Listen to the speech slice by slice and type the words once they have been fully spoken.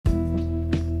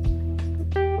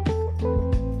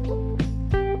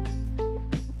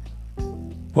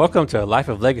Welcome to A Life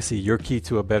of Legacy, your key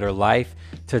to a better life.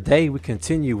 Today we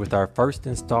continue with our first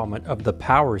installment of the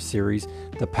Power series,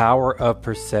 The Power of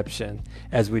Perception,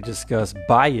 as we discuss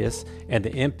bias and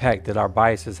the impact that our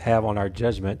biases have on our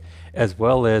judgment, as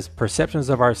well as perceptions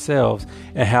of ourselves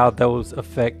and how those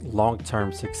affect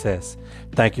long-term success.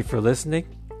 Thank you for listening.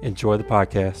 Enjoy the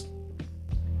podcast.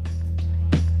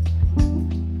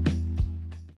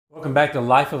 Welcome back to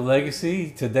Life of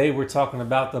Legacy. Today we're talking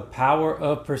about the power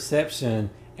of perception.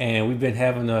 And we've been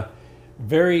having a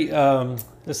very,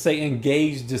 let's say,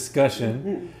 engaged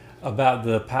discussion about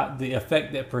the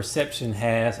effect that perception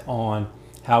has on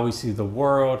how we see the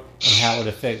world and how it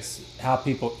affects how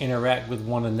people interact with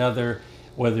one another,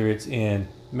 whether it's in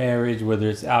marriage, whether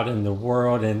it's out in the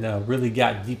world, and really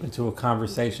got deep into a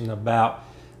conversation about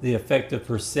the effect of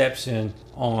perception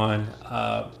on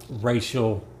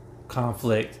racial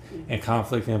conflict and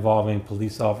conflict involving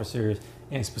police officers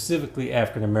and specifically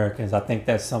African Americans. I think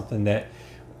that's something that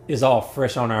is all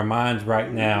fresh on our minds right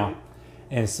now.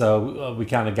 And so we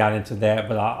kind of got into that,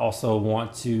 but I also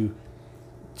want two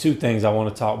things I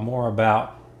want to talk more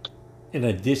about. In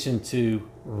addition to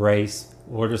race,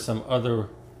 what are some other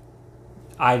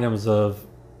items of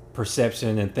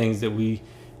perception and things that we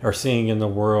are seeing in the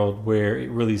world where it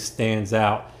really stands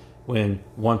out when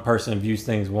one person views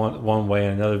things one way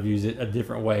and another views it a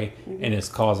different way, and it's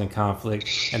causing conflict.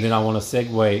 And then I want to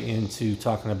segue into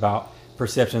talking about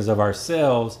perceptions of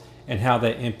ourselves and how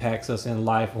that impacts us in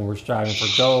life when we're striving for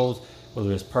goals,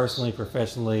 whether it's personally,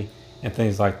 professionally, and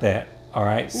things like that. All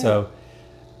right. So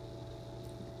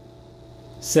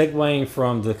segueing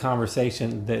from the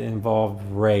conversation that involved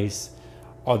race,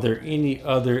 are there any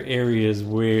other areas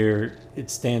where it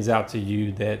stands out to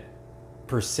you that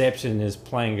perception is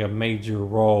playing a major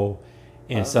role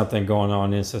in something going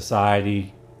on in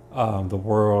society, the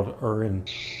world, or in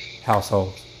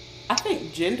households? I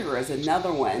think gender is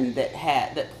another one that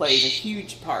plays a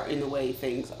huge part in the way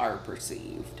things are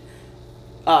perceived,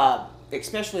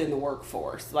 especially in the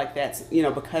workforce. Like that's,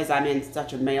 because I'm in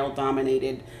such a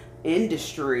male-dominated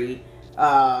industry,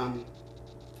 I'm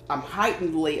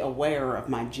heightenedly aware of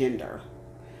my gender,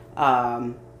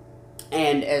 and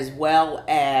as well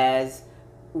as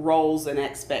roles and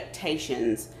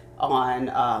expectations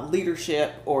on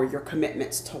leadership or your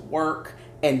commitments to work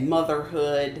and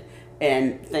motherhood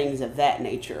and things of that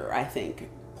nature, I think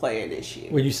play an issue.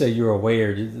 When you say you're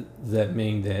aware, does that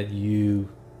mean that you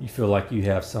feel like you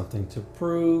have something to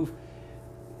prove?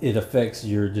 It affects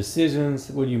your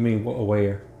decisions? What do you mean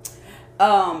aware?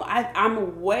 I'm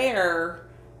aware,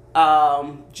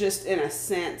 just in a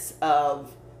sense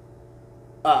of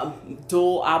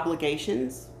dual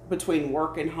obligations between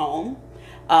work and home.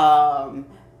 Where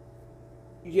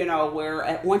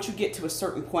once you get to a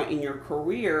certain point in your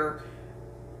career,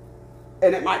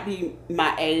 and it might be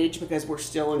my age because we're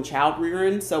still in child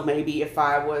rearing, so maybe if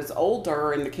I was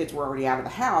older and the kids were already out of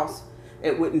the house,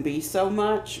 it wouldn't be so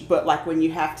much. But like when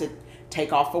you have to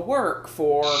take off of work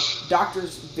for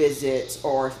doctor's visits,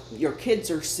 or your kids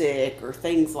are sick or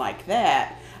things like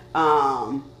that,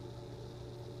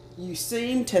 you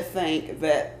seem to think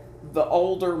that the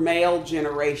older male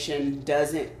generation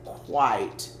doesn't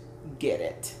quite get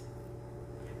it.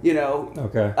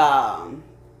 Okay.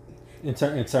 In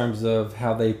terms of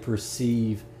how they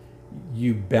perceive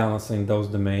you balancing those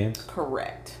demands?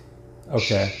 Correct.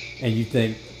 Okay. And you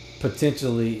think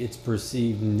potentially it's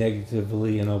perceived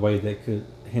negatively in a way that could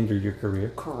hinder your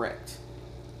career? Correct.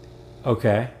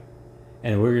 Okay.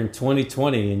 And we're in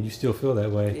 2020 and you still feel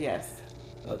that way? Yes.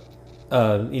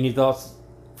 Any thoughts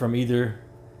from either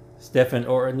Stefan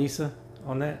or Anissa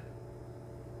on that?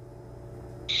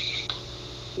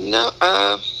 No,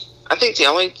 I think the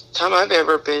only time I've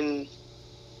ever been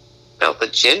felt the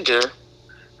gender,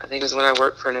 I think, was when I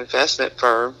worked for an investment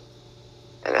firm,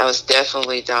 and I was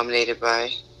definitely dominated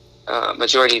by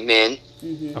majority men.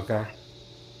 Mm-hmm. Okay.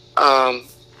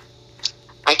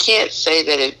 I can't say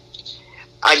that it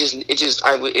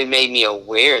made me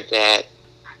aware that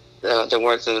there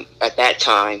weren't at that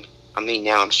time. I mean,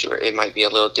 now I'm sure it might be a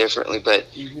little differently, but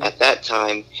at that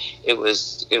time, it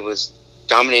was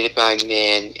dominated by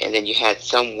men, and then you had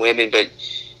some women, but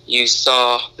you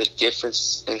saw the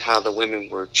difference in how the women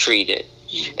were treated.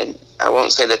 And I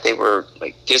won't say that they were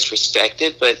like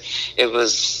disrespected, but it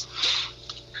was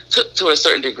to a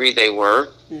certain degree they were.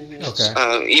 Okay.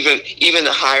 Even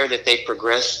the higher that they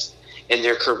progressed in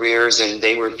their careers, and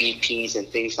they were VPs and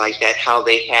things like that, how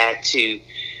they had to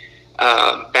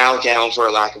bow down, for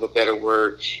a lack of a better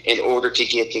word, in order to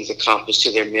get things accomplished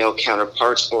to their male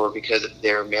counterparts, or because of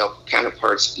their male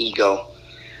counterparts' ego.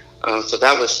 So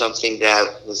that was something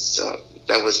that was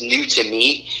that was new to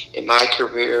me in my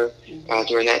career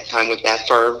during that time with that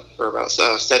firm for about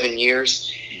 7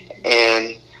 years,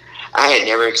 and I had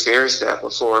never experienced that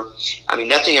before. I mean,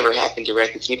 nothing ever happened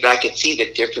directly to me, but I could see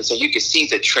the difference. So you could see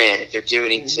the trend. If they're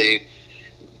doing to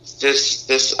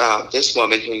this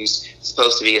woman who's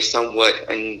supposed to be a somewhat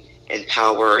in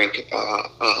power and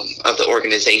of the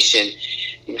organization,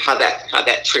 how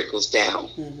that trickles down.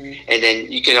 And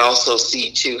then you can also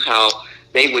see too how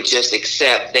they would just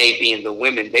accept, they being the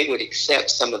women, they would accept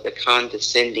some of the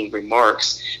condescending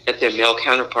remarks that their male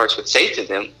counterparts would say to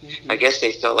them. I guess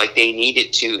they felt like they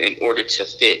needed to in order to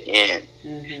fit in.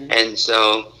 And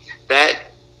so that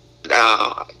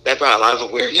brought a lot of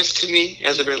awareness to me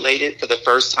as it related for the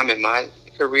first time in my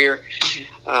career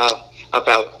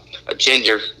about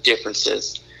gender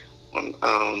differences.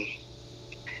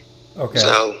 Okay.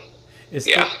 So,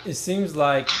 it seems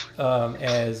like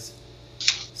as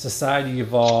society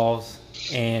evolves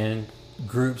and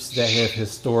groups that have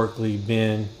historically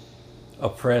been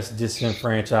oppressed,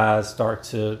 disenfranchised, start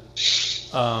to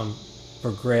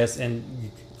progress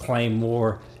and claim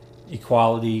more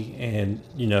equality and,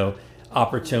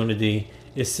 opportunity,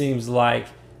 it seems like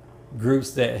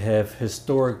groups that have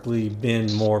historically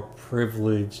been more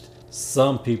privileged,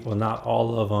 some people, not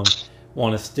all of them,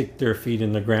 want to stick their feet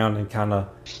in the ground and kind of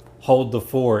hold the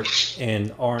fort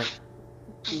and aren't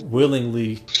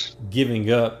willingly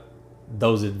giving up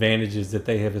those advantages that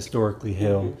they have historically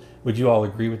held. Would you all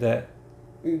agree with that?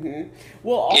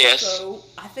 Well, also, yes.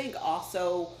 I think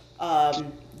also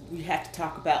we have to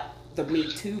talk about the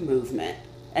Me Too movement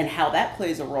and how that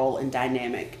plays a role in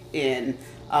dynamic in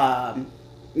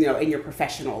in your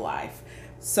professional life.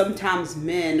 Sometimes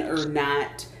men are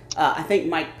not. I think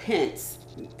Mike Pence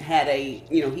had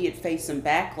he had faced some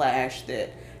backlash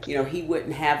that he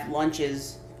wouldn't have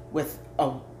lunches with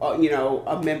a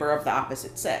member of the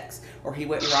opposite sex, or he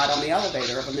wouldn't ride on the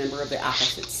elevator of a member of the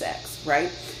opposite sex, right?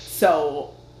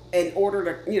 So in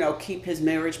order to keep his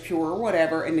marriage pure or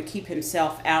whatever, and to keep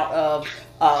himself out of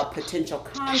potential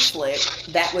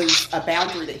conflict, that was a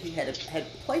boundary that he had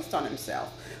placed on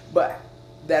himself. But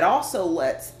that also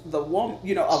lets the woman,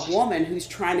 a woman who's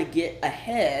trying to get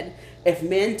ahead. If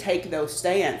men take those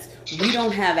stance, we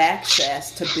don't have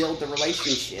access to build the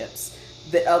relationships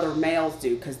that other males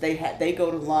do, because they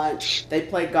go to lunch, they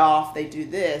play golf, they do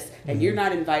this, and you're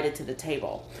not invited to the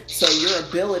table. So your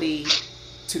ability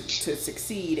to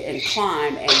succeed and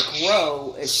climb and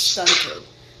grow is stunted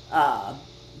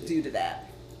due to that.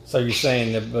 So you're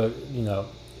saying that,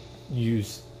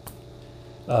 use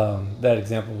that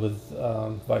example with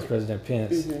Vice President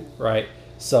Pence, right?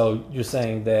 So you're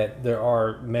saying that there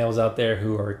are males out there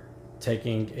who are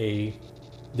taking a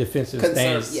defensive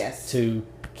stance to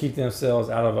keep themselves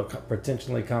out of a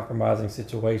potentially compromising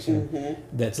situation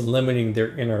that's limiting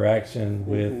their interaction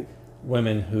with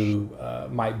women who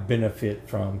might benefit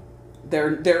from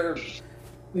their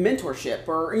mentorship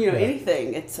or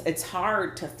anything. It's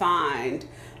hard to find,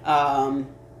 and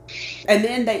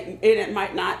then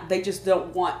they just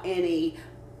don't want any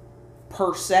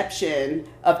perception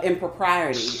of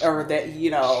impropriety, or that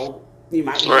you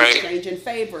might be exchanging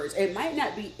favors. It might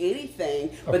not be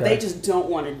anything, but they just don't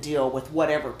want to deal with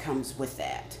whatever comes with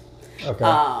that.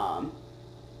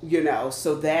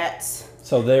 So that's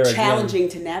they're challenging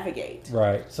to navigate.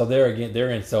 Right. So they're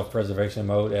in self-preservation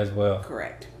mode as well.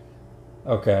 Correct.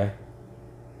 Okay.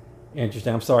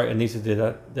 Interesting. I'm sorry, Anissa, did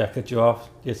I cut you off?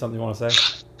 You had something you want to say?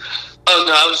 Oh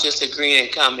no, I was just agreeing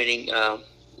and commenting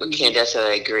with Candace that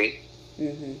I agree.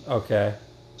 Okay.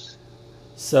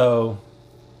 So,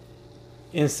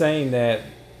 in saying that,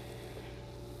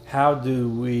 how do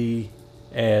we,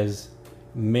 as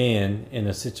men in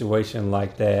a situation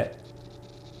like that,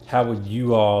 how would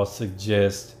you all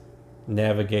suggest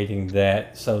navigating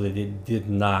that so that it did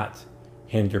not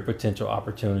hinder potential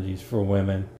opportunities for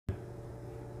women?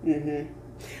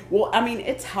 Well, I mean,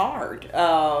 it's hard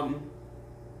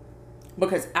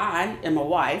because I am a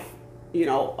wife,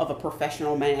 of a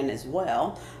professional man as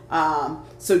well.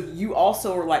 So you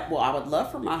also are like, well, I would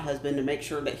love for my husband to make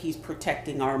sure that he's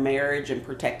protecting our marriage and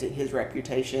protecting his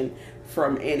reputation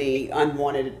from any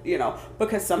unwanted,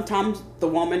 because sometimes the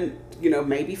woman,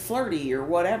 may be flirty or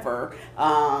whatever,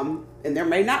 and there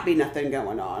may not be nothing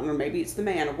going on, or maybe it's the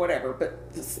man or whatever, but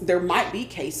there might be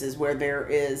cases where there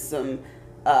is some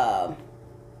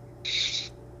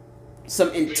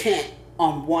intent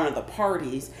on one of the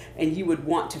parties, and you would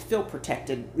want to feel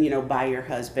protected, by your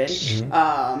husband.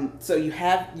 So you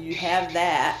have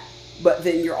that, but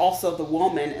then you're also the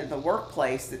woman in the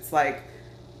workplace that's like,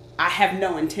 I have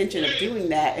no intention of doing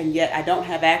that, and yet I don't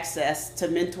have access to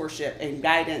mentorship and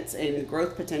guidance and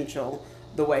growth potential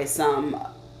the way some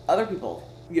other people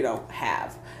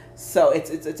have. So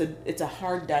it's a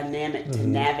hard dynamic to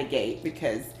navigate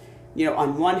because,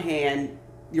 on one hand,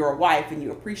 you're a wife and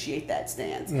you appreciate that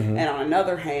stance, and on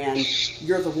another hand,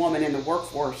 you're the woman in the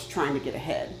workforce trying to get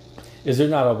ahead. Is there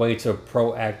not a way to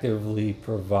proactively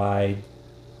provide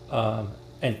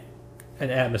an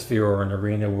atmosphere or an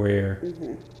arena where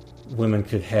women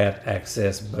could have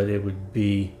access, but it would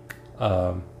be,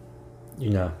 how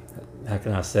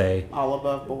can I say, all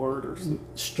above board or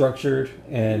structured,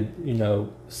 and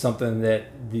something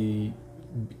that the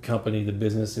company, the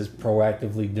business, is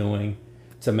proactively doing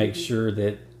to make sure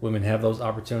that women have those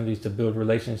opportunities to build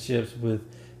relationships with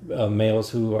males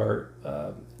who are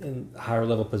in higher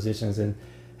level positions and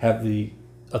have the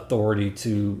authority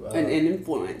to and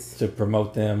influence to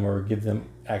promote them or give them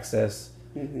access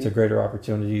to greater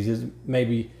opportunities. Is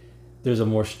maybe there's a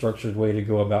more structured way to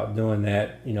go about doing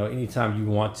that. Anytime you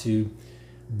want to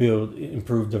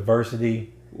improve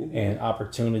diversity and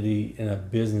opportunity in a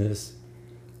business,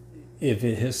 if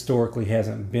it historically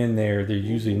hasn't been there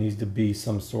usually needs to be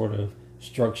some sort of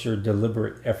structured,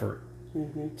 deliberate effort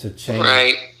to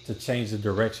change the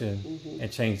direction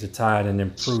and change the tide and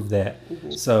improve that.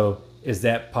 So is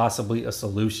that possibly a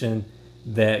solution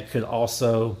that could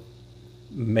also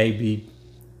maybe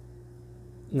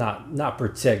not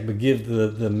protect, but give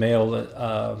the male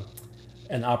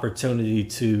an opportunity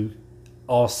to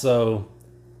also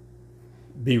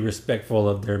be respectful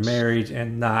of their marriage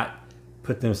and not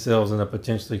put themselves in a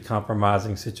potentially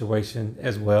compromising situation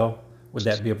as well? Would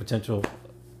that be a potential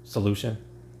solution?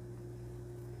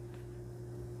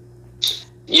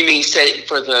 You mean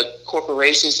for the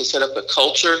corporations to set up a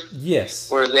culture?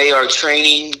 Yes. Where they are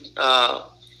training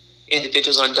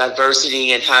individuals on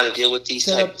diversity and how to deal with these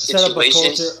type of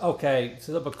situations?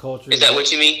 Set up a culture. Is that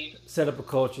what you mean? Set up a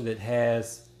culture that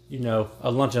has,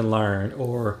 a lunch and learn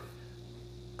or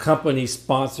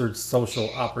company-sponsored social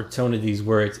opportunities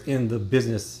where it's in the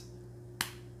business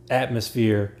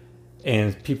atmosphere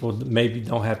and people maybe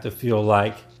don't have to feel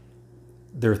like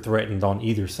they're threatened on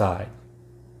either side,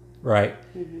 right?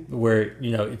 Where,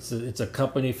 it's a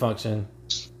company function,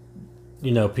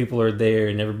 people are there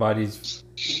and everybody's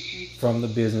from the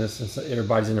business and so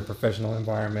everybody's in a professional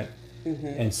environment.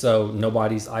 And so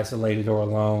nobody's isolated or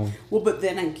alone. Well, but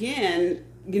then again,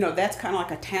 that's kind of like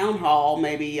a town hall,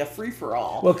 maybe a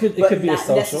free-for-all. Well, it could be a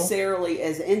social. Not necessarily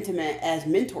as intimate as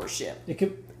mentorship. It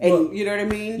could, you know what I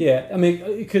mean? Yeah, I mean,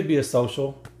 it could be a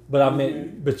social, but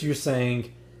but you're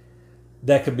saying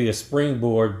that could be a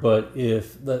springboard. But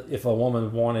if a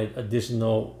woman wanted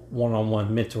additional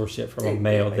one-on-one mentorship from a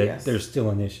male, that there's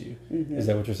still an issue. Is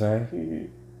that what you're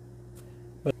saying?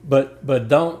 But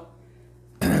don't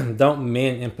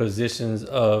men in positions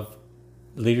of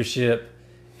leadership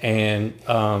and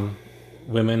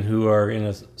women who are in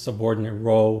a subordinate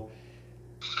role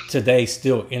today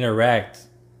still interact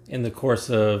in the course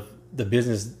of the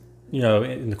business,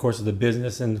 in the course of the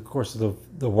business and the course of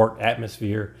the work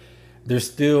atmosphere? There's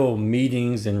still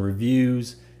meetings and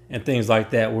reviews and things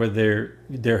like that where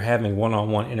they're having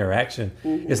one-on-one interaction.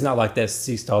 It's not like that's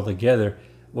ceased altogether.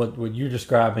 What you're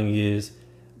describing is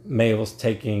males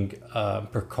taking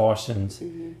precautions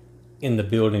in the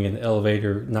building, in the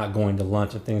elevator, not going to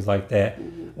lunch and things like that.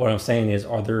 What I'm saying is,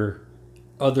 are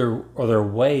there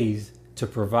ways to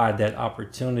provide that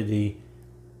opportunity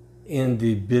in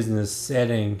the business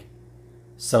setting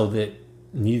so that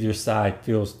neither side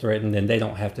feels threatened and they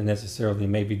don't have to necessarily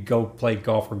maybe go play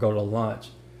golf or go to lunch?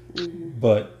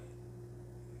 But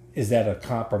is that a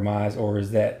compromise or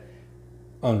is that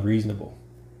unreasonable?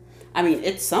 I mean,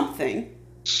 it's something.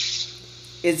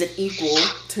 Is it equal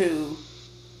to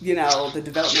the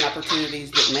development opportunities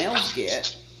that males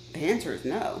get? The answer is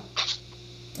no.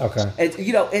 Okay.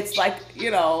 It's like,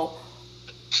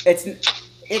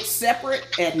 it's separate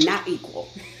and not equal.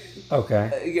 Okay.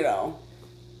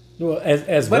 Well,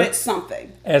 but it's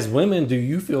something. As women, do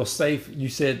you feel safe? You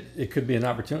said it could be an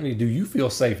opportunity. Do you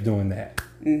feel safe doing that?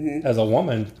 As a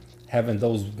woman, having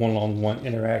those one-on-one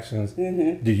interactions,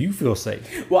 do you feel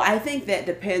safe? Well, I think that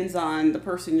depends on the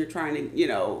person you're trying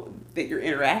to, that you're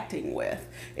interacting with.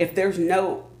 If there's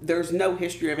no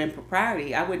history of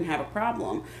impropriety, I wouldn't have a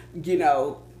problem,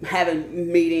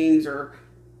 having meetings or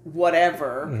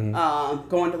whatever,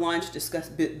 going to lunch, discuss,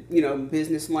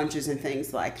 business lunches and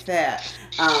things like that.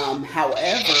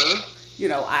 However,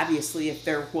 obviously if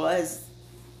there was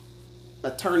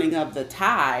a turning of the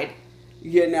tide,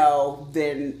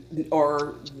 then,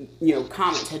 or,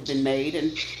 comments had been made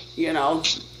and, you're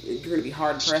going to be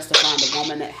hard pressed to find a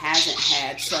woman that hasn't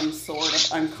had some sort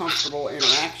of uncomfortable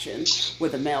interaction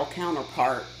with a male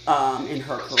counterpart, in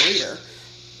her career.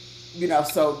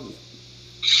 So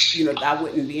I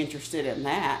wouldn't be interested in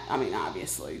that. I mean,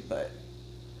 obviously, but.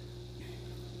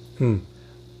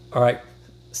 All right,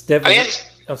 Stephanie. Yes.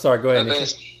 I'm sorry. Go ahead. Go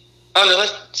ahead. Oh no,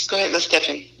 let's go ahead. Let's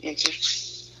Stephanie answer.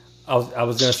 I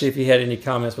was going to see if you had any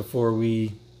comments before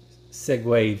we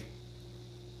segued.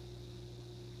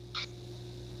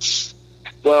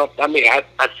 Well, I mean, I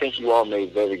think you all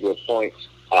made very good points.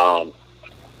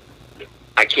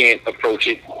 I can't approach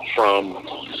it from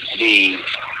the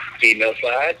female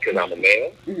side because I'm a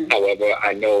male. Mm-hmm. However,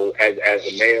 I know as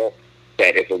a male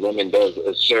that if a woman does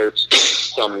assert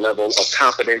some level of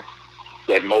confidence,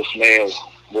 that most males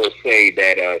will say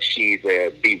that she's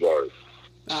a B word.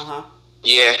 Uh-huh.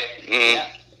 Yeah. Yeah.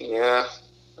 Yeah.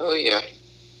 Oh yeah.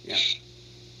 Yeah.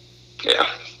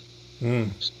 Yeah.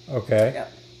 Okay. Yeah.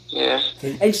 Yeah.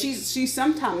 And she's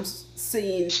sometimes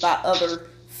seen by other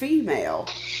female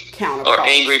counterparts Or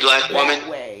angry black that woman.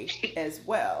 way as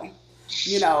well.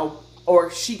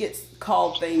 Or she gets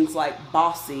called things like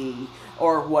bossy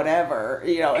or whatever,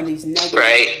 and these negative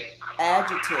Right.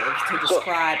 adjectives to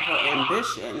describe her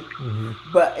ambition.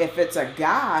 But if it's a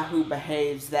guy who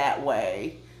behaves that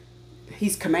way,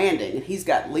 he's commanding and he's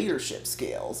got leadership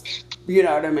skills. You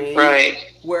know what I mean? Right.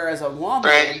 Whereas a woman,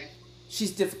 Right.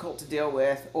 she's difficult to deal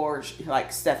with, or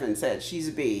like Stefan said, she's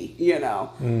a B.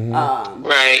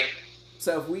 Right.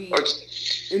 So if we, Or,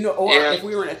 or if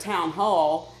we were in a town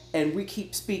hall and we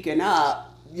keep speaking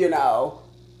up,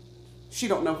 she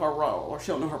don't know her role or she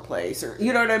don't know her place, or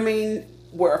you know what I mean.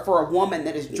 Where for a woman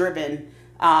that is driven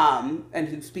and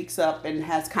who speaks up and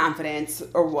has confidence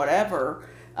or whatever,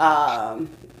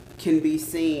 can be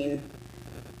seen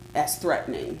as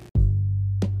threatening.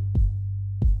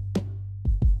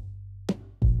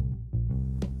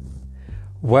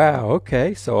 Wow.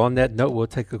 Okay. So on that note, we'll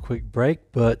take a quick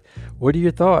break. But what are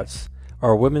your thoughts?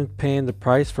 Are women paying the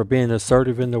price for being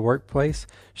assertive in the workplace?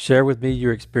 Share with me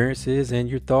your experiences and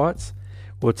your thoughts.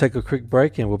 We'll take a quick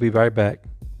break and we'll be right back.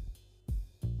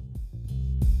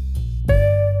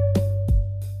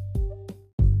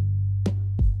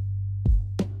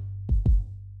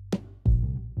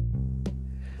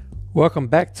 Welcome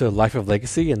back to Life of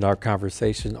Legacy and our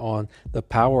conversation on the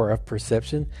power of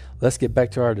perception. Let's get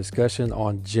back to our discussion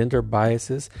on gender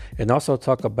biases and also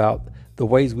talk about the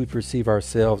ways we perceive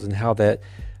ourselves and how that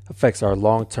affects our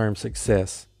long-term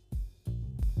success.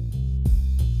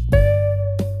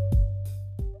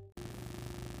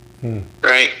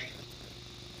 right.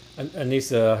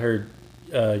 Anissa, I heard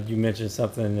you mentioned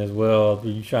something as well. Were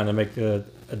you trying to make an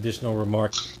additional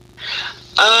remark?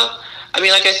 I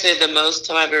mean, like I said, the most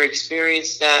time I've ever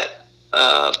experienced that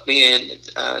being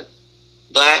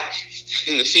black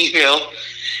and the female,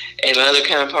 and my other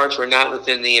counterparts were not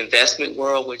within the investment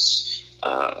world, which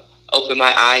opened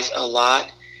my eyes a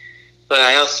lot. But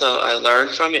I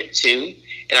learned from it too,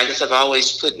 and I guess I've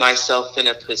always put myself in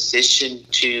a position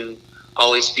to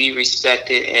always be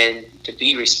respected and to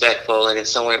be respectful. And if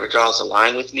someone ever draws a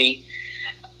line with me,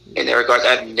 in that regard,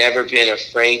 I've never been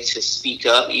afraid to speak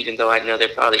up, even though I know there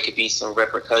probably could be some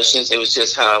repercussions. It was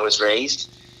just how I was raised.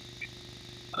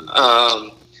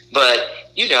 But,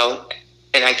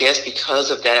 and I guess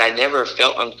because of that, I never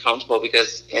felt uncomfortable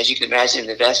because, as you can imagine, in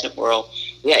the investment world,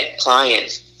 we had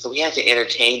clients, so we had to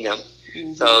entertain them.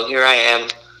 Mm-hmm. So here I am,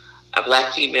 a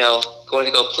black female going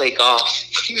to go play golf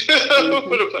with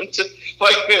a bunch of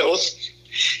white males.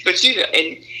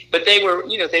 But they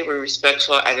were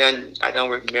respectful. I don't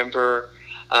remember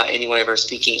anyone ever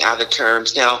speaking out of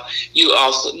terms. Now, you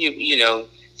also,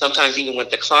 sometimes even with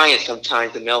the clients,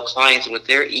 sometimes the male clients with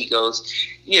their egos,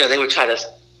 they would try to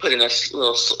put in a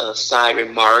little side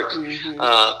remark,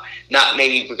 not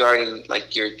maybe regarding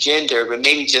like your gender, but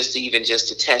maybe just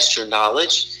to test your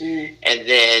knowledge. And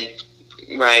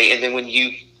then when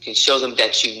you can show them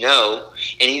that you know,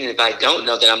 and even if I don't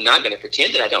know, that I'm not going to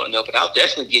pretend that I don't know, but I'll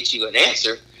definitely get you an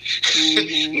answer.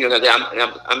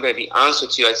 I'm going to be honest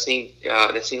with you. It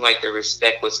seemed like the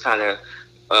respect was kind of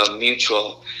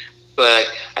mutual, but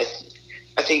I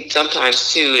think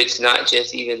sometimes too, it's not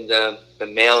just even the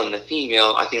male and the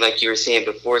female. I think, like you were saying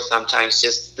before, sometimes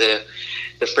just the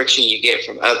friction you get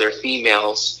from other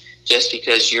females, just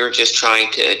because you're just trying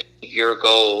to achieve your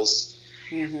goals.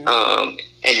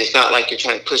 And it's not like you're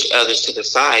trying to push others to the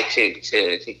side to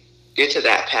get to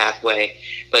that pathway,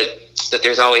 but that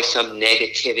there's always some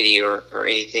negativity or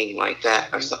anything like that,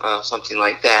 or something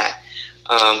like that.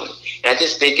 And I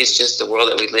just think it's just the world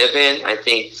that we live in. I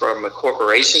think from a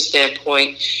corporation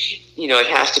standpoint, it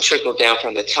has to trickle down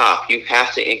from the top. You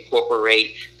have to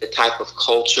incorporate the type of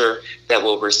culture that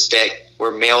will respect,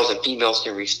 where males and females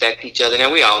can respect each other.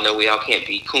 Now, we all know we all can't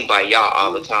be kumbaya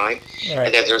all the time,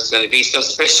 and that there's going to be some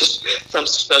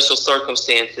special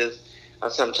circumstances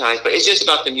sometimes, but it's just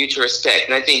about the mutual respect.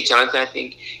 And I think,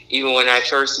 Jonathan, even when I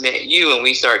first met you and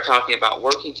we started talking about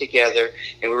working together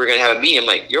and we were going to have a meeting, I'm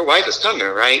like, your wife is coming,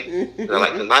 right? And I'm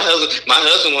like, my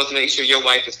husband wants to make sure your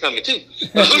wife is coming too.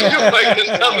 Your wife is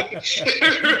coming.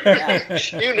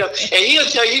 And he'll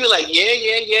tell you, like,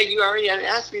 yeah, you already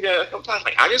asked me to come talk.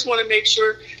 Like, I just want to make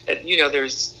sure that,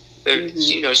 there's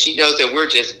she knows that we're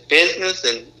just business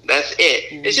and that's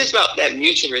it. It's just about that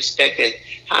mutual respect and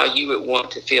how you would want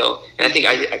to feel. And I think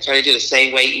I try to do the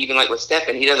same way, even like with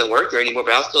Stephen. He doesn't work there anymore,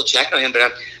 but I'll still check on him.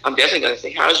 But I'm definitely going to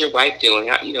say, how's your wife doing?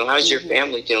 How's your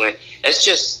family doing? That's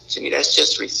just, to me, that's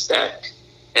just respect.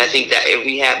 And I think that if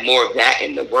we have more of that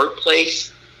in the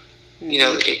workplace,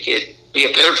 it could be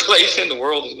a better place in the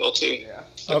world as well, too. Yeah.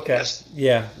 Okay.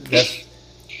 Yeah, that's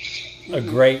a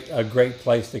great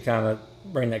place to kind of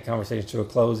bring that conversation to a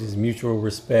close, is mutual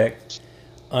respect,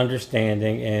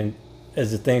 understanding, and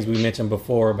as the things we mentioned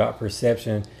before about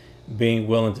perception, being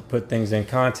willing to put things in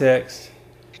context,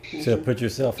 to put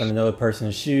yourself in another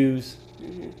person's shoes,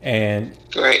 and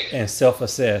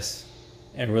self-assess,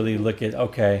 and really look at,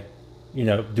 okay,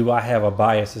 do I have a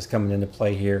bias that's coming into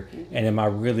play here, and am I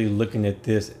really looking at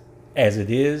this as it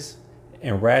is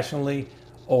and rationally,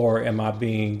 or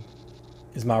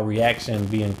is my reaction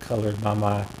being colored by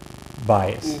my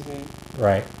bias,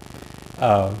 right?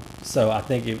 So I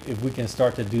think if we can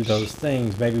start to do those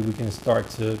things, maybe we can start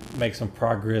to make some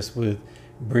progress with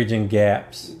bridging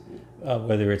gaps,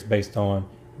 whether it's based on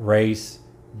race,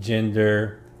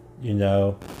 gender,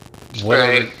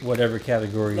 whatever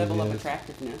category level it of is.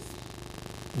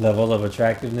 Level of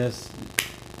attractiveness.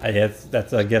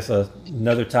 That's I guess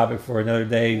another topic for another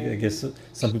day. I guess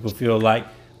some people feel like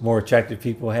more attractive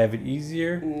people have it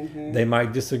easier. They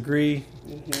might disagree.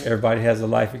 Everybody has a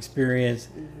life experience,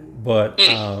 but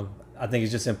I think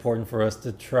it's just important for us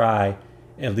to try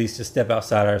at least to step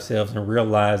outside ourselves and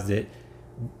realize that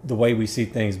the way we see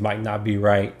things might not be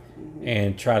right,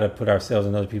 and try to put ourselves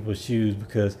in other people's shoes,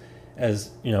 because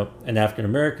as an African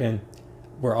American,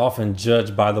 we're often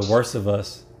judged by the worst of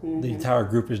us. The entire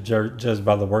group is judged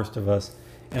by the worst of us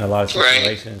in a lot of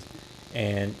situations.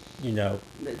 And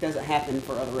it doesn't happen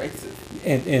for other races.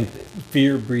 And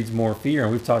fear breeds more fear.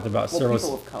 And we've talked about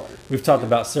people of color. We've talked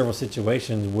about several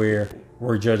situations where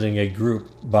we're judging a group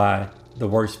by the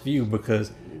worst view,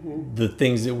 because the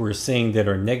things that we're seeing that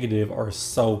are negative are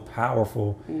so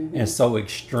powerful and so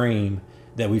extreme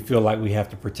that we feel like we have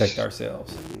to protect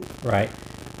ourselves, right?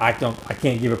 I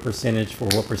can't give a percentage for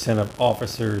what percent of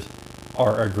officers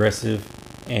are aggressive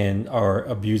and are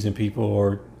abusing people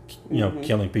or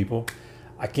killing people.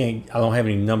 I don't have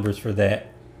any numbers for that.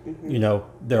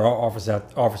 There are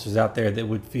officers out there that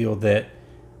would feel that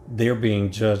they're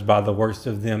being judged by the worst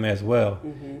of them as well.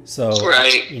 So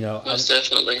most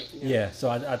definitely. Yeah, so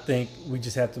I think we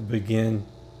just have to begin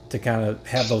to kind of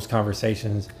have those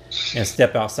conversations and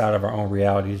step outside of our own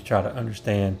reality to try to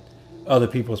understand other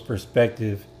people's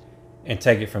perspective and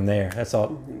take it from there. That's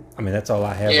all. I mean, that's all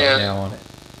I have right now on it.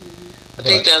 I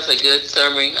think that's a good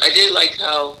summary. I did like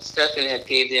how Stephen had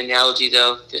gave the analogy,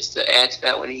 though, just to add to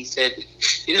that, when he said,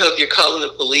 if you're calling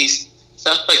the police, it's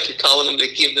not like you're calling them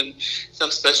to give them some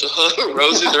special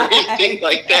roses or anything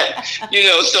like that.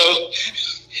 So,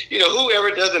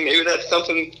 whoever does it, maybe that's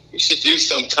something we should do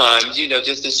sometimes,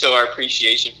 just to show our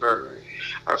appreciation for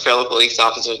our fellow police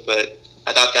officers. But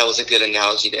I thought that was a good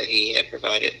analogy that he had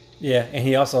provided. Yeah, and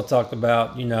he also talked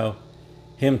about,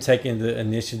 him taking the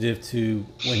initiative to,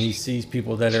 when he sees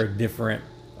people that are different,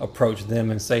 approach them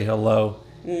and say hello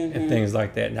and things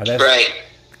like that. Now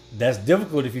that's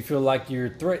difficult if you feel like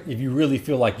you're if you really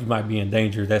feel like you might be in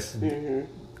danger. That's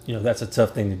that's a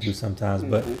tough thing to do sometimes.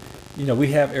 But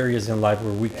we have areas in life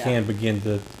where we can begin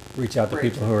to reach out to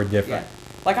people who are different.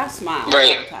 Yeah. Like I smile all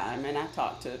the time, and I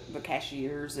talk to the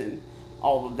cashiers and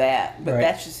all of that, but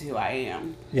that's just who I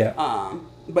am. Yeah.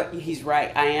 But he's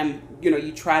right. I am,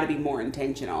 you try to be more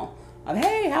intentional of,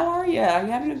 hey, how are you? Are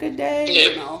you having a good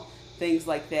day? Things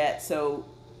like that. So,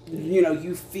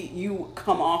 you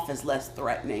come off as less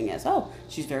threatening, as, oh,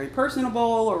 she's very personable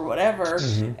or whatever.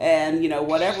 And,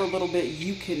 whatever little bit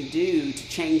you can do to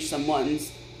change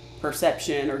someone's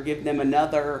perception or give them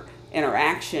another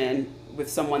interaction with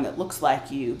someone that looks like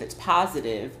you, that's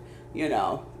positive,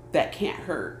 that can't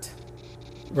hurt.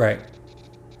 Right.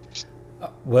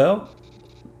 Well,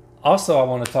 also, I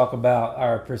want to talk about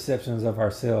our perceptions of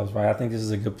ourselves, right? I think this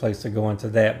is a good place to go into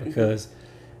that, because,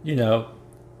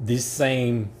 these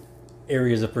same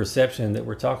areas of perception that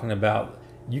we're talking about,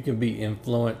 you can be it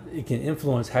can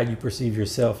influence how you perceive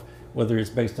yourself, whether it's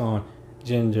based on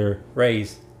gender,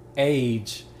 race,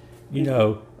 age,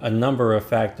 a number of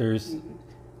factors.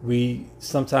 We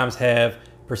sometimes have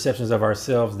perceptions of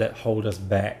ourselves that hold us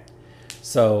back.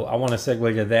 So I want to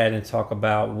segue to that and talk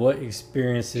about what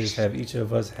experiences have each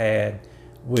of us had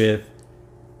with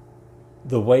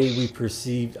the way we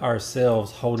perceived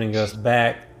ourselves holding us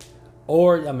back.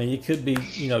 Or, I mean, it could be,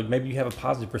 maybe you have a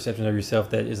positive perception of yourself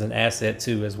that is an asset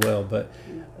too as well. But,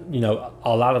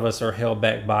 a lot of us are held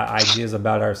back by ideas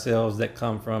about ourselves that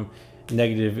come from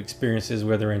negative experiences,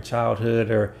 whether in childhood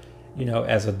or,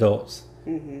 as adults.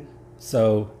 Mm-hmm.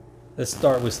 So let's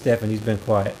start with Stephen. He's been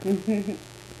quiet.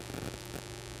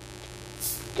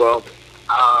 Well,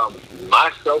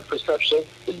 my self-perception,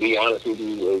 to be honest with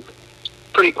you, is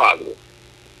pretty positive.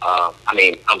 I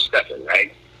mean, I'm Stephen,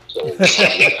 right? So,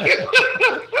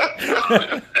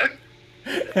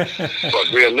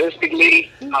 but realistically,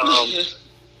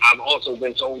 I've also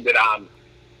been told that I'm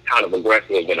kind of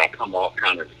aggressive and I come off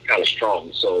kind of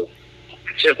strong. So I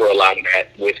temper a lot of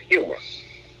that with humor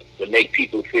to make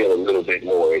people feel a little bit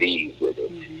more at ease with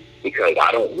it, because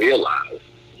I don't realize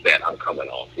that I'm coming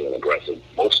off being aggressive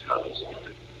most times.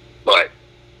 But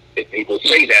if people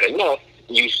say that enough,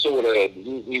 it's sort of,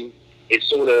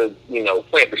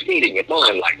 plant the seed in your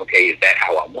mind, like, okay, is that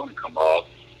how I want to come off?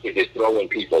 Is it throwing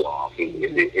people off? Is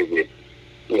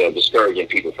it discouraging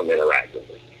people from interacting with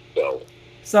me?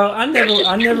 So I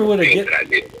never would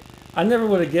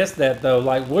have guessed that though.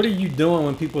 Like, what are you doing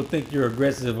when people think you're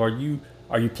aggressive? Are you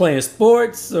playing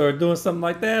sports or doing something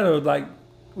like that, or like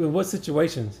in what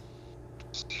situations?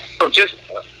 I've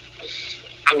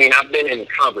been in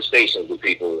conversations with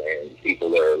people, and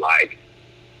people are like,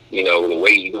 the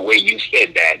way you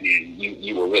said that, and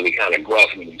you were really kind of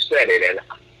gruff when you said it, and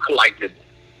I like to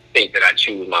think that I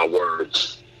choose my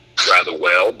words rather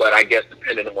well, but I guess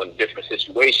depending on different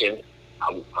situations,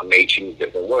 I may choose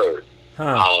different words.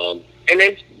 Huh. And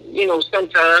then,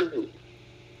 sometimes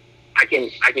I can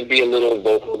be a little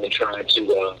vocal in trying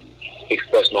to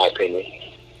express my opinion.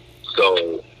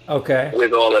 So okay,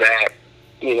 with all of that,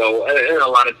 and a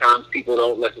lot of times people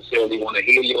don't necessarily want to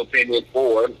hear your opinion,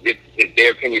 or if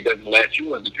their opinion doesn't match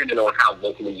you, and depending on how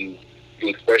vocally you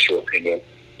express your opinion,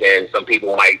 then some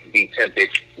people might be tempted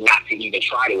not to even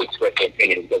try to express their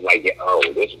opinion because, like,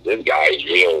 this guy is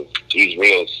he's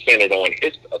real centered on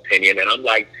his opinion, and I'm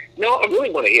like, no, I really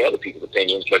want to hear other people's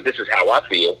opinions, but this is how I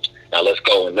feel. Now let's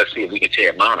go and let's see if we can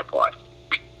tear mine apart,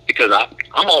 because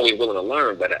I'm always willing to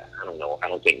learn, but I don't know. I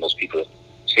don't think most people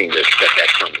seem to expect that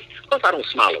from me. Plus, I don't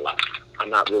smile a lot. I'm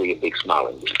not really a big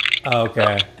smiler dude.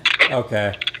 Okay.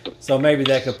 So maybe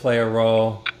that could play a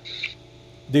role.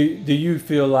 Do you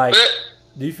feel like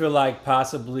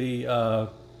possibly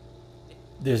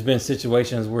there's been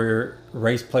situations where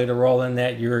race played a role in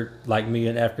that? You're like me,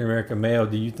 an African American male.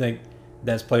 Do you think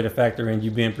that's played a factor in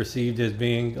you being perceived as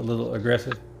being a little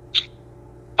aggressive?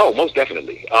 Oh, most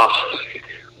definitely.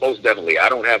 Most definitely. I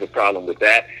don't have a problem with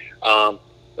that.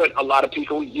 But a lot of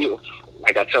people,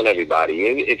 like I tell everybody,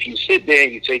 if you sit there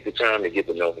and you take the time to get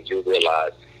to know me, you'll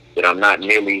realize that I'm not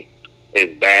nearly as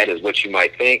bad as what you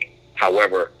might think.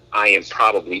 However, I am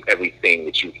probably everything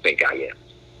that you think I am.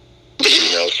 So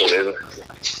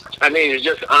it's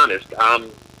just honest.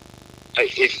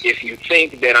 If you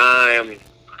think that I'm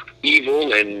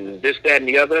evil and this, that, and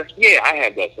the other, yeah, I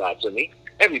have that side to me.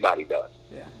 Everybody does.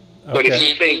 Yeah. Okay. But if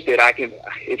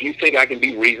you think I can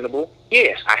be reasonable,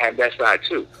 yes, I have that side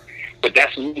too. But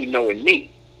that's me knowing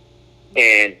me,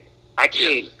 and I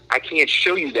can't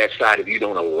show you that side if you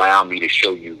don't allow me to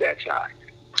show you that side.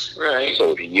 Right.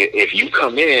 So if you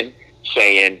come in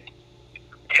saying,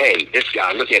 "Hey, this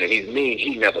guy, look at him, he's mean,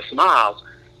 he never smiles,"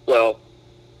 well,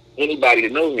 anybody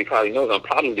that knows me probably knows I'm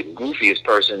probably the goofiest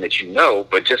person that you know.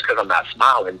 But just because I'm not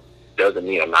smiling doesn't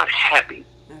mean I'm not happy.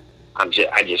 I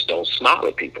just don't smile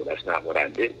at people. That's not what I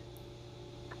do.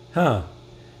 Huh.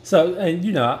 So,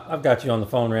 and I've got you on the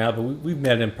phone now, but we've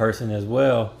met in person as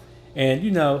well. And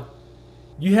you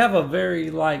have a very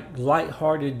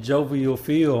lighthearted, jovial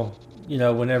feel.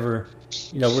 Whenever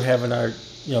we're having our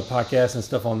podcasts and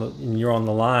stuff and you're on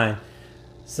the line.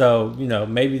 So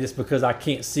maybe it's because I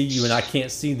can't see you and I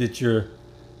can't see that you're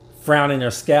frowning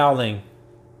or scowling.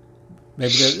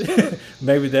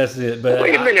 Maybe that's it. But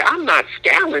wait a minute, I'm not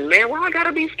scowling, man. Why I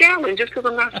gotta be scowling just because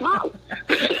I'm not smiling?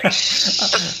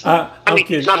 I'm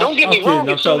kidding. Now don't get me wrong.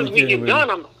 As soon as we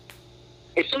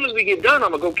get done,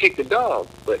 I'm gonna go kick the dog.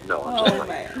 But no,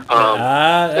 man.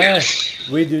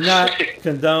 We do not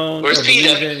condone or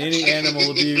believe in any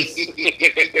animal abuse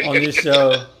on this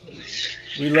show.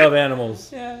 We love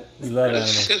animals. Yeah. We love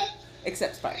animals.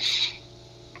 Except spiders.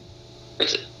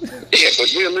 Yeah,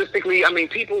 but realistically,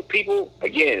 people,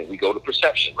 again, we go to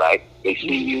perception, right? They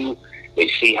see you, they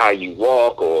see how you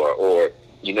walk, or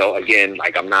again,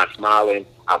 like I'm not smiling.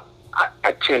 I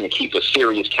tend to keep a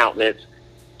serious countenance,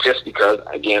 just because,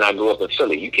 again, I grew up in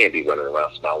Philly. You can't be running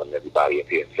around smiling at everybody up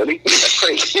here in Philly. That's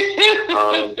crazy.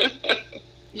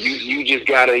 You just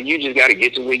gotta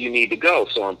get to where you need to go.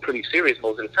 So I'm pretty serious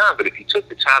most of the time. But if you took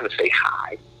the time to say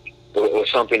hi or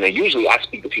something, and usually I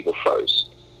speak to people first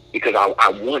because I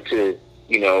want to,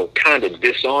 kind of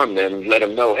disarm them, let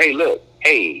them know, hey, look,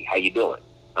 hey, how you doing?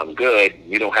 I'm good.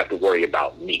 You don't have to worry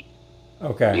about me.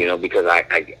 Okay. Because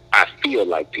I feel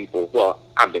like people. Well,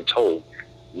 I've been told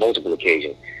multiple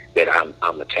occasions that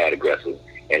I'm a tad aggressive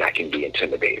and I can be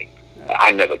intimidating.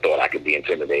 I never thought I could be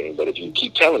intimidating, but if you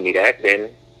keep telling me that, then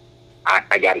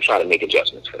I got to try to make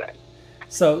adjustments for that.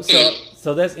 So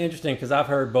that's interesting because I've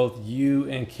heard both you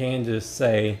and Candace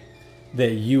say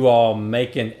that you all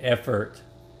make an effort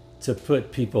to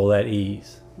put people at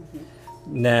ease.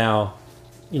 Mm-hmm. Now,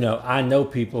 I know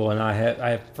people, and I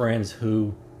have friends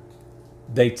who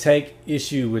they take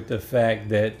issue with the fact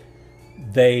that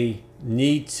they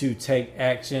need to take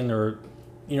action or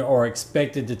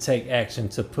expected to take action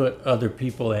to put other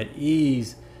people at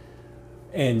ease.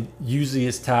 And usually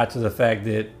it's tied to the fact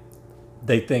that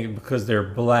they think because they're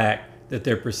black that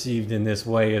they're perceived in this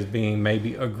way as being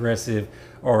maybe aggressive,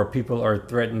 or people are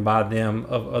threatened by them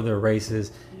of other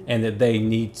races, and that they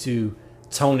need to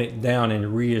tone it down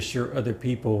and reassure other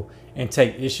people and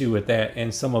take issue with that.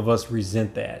 And some of us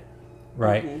resent that,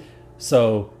 right? Mm-hmm.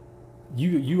 So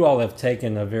you all have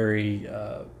taken a very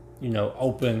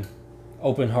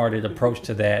open-hearted approach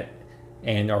to that,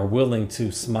 and are willing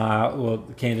to smile. Well,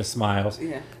 Candace smiles.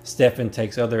 Yeah. Stephen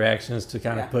takes other actions to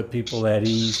kind of put people at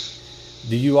ease.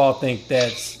 Do you all think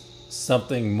that's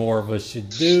something more of us should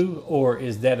do, or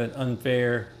is that an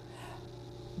unfair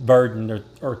burden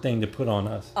or thing to put on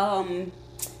us?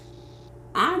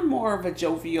 I'm more of a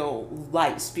jovial,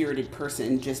 light-spirited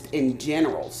person just in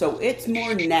general. So it's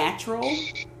more natural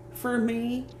for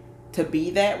me to be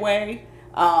that way.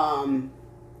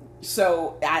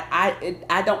 So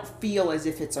I don't feel as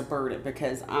if it's a burden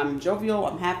because I'm jovial,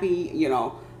 I'm happy,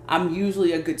 I'm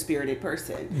usually a good-spirited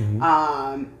person.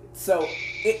 Mm-hmm. So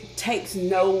it takes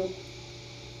no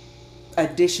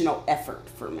additional effort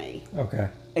for me. Okay.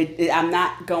 I'm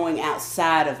not going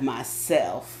outside of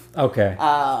myself. Okay.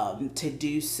 To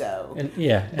do so.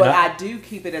 But I do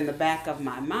keep it in the back of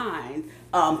my mind,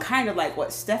 kind of like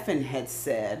what Stephen had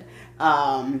said.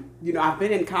 I've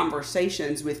been in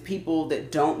conversations with people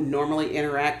that don't normally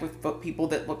interact with people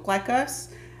that look like us,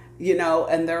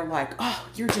 and they're like, oh,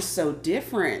 you're just so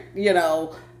different,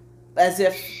 as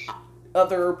if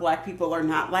other black people are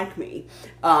not like me.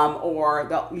 Or,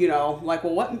 like,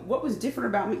 well, what was different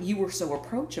about me? You were so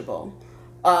approachable.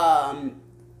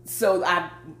 So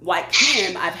like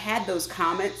him, I've had those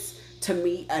comments to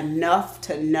me enough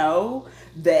to know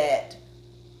that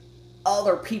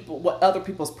what other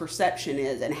people's perception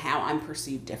is and how I'm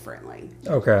perceived differently.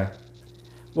 Okay.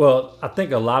 Well, I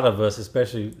think a lot of us,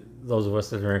 especially those of us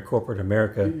that are in corporate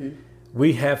America, mm-hmm.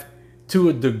 we have, to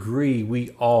a degree,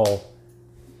 we all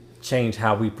change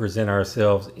how we present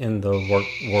ourselves in the work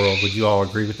world. Would you all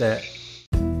agree with that?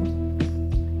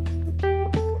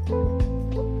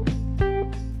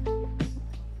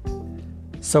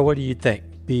 So what do you think?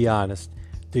 Be honest.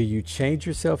 Do you change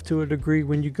yourself to a degree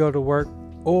when you go to work,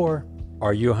 or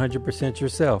are you 100%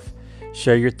 yourself?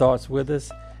 Share your thoughts with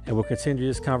us, and we'll continue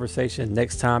this conversation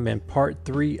next time in part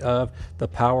 3 of The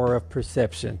Power of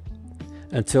Perception.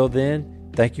 Until then,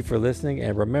 thank you for listening,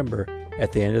 and remember,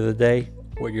 at the end of the day,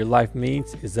 what your life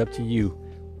means is up to you.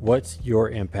 What's your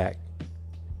impact?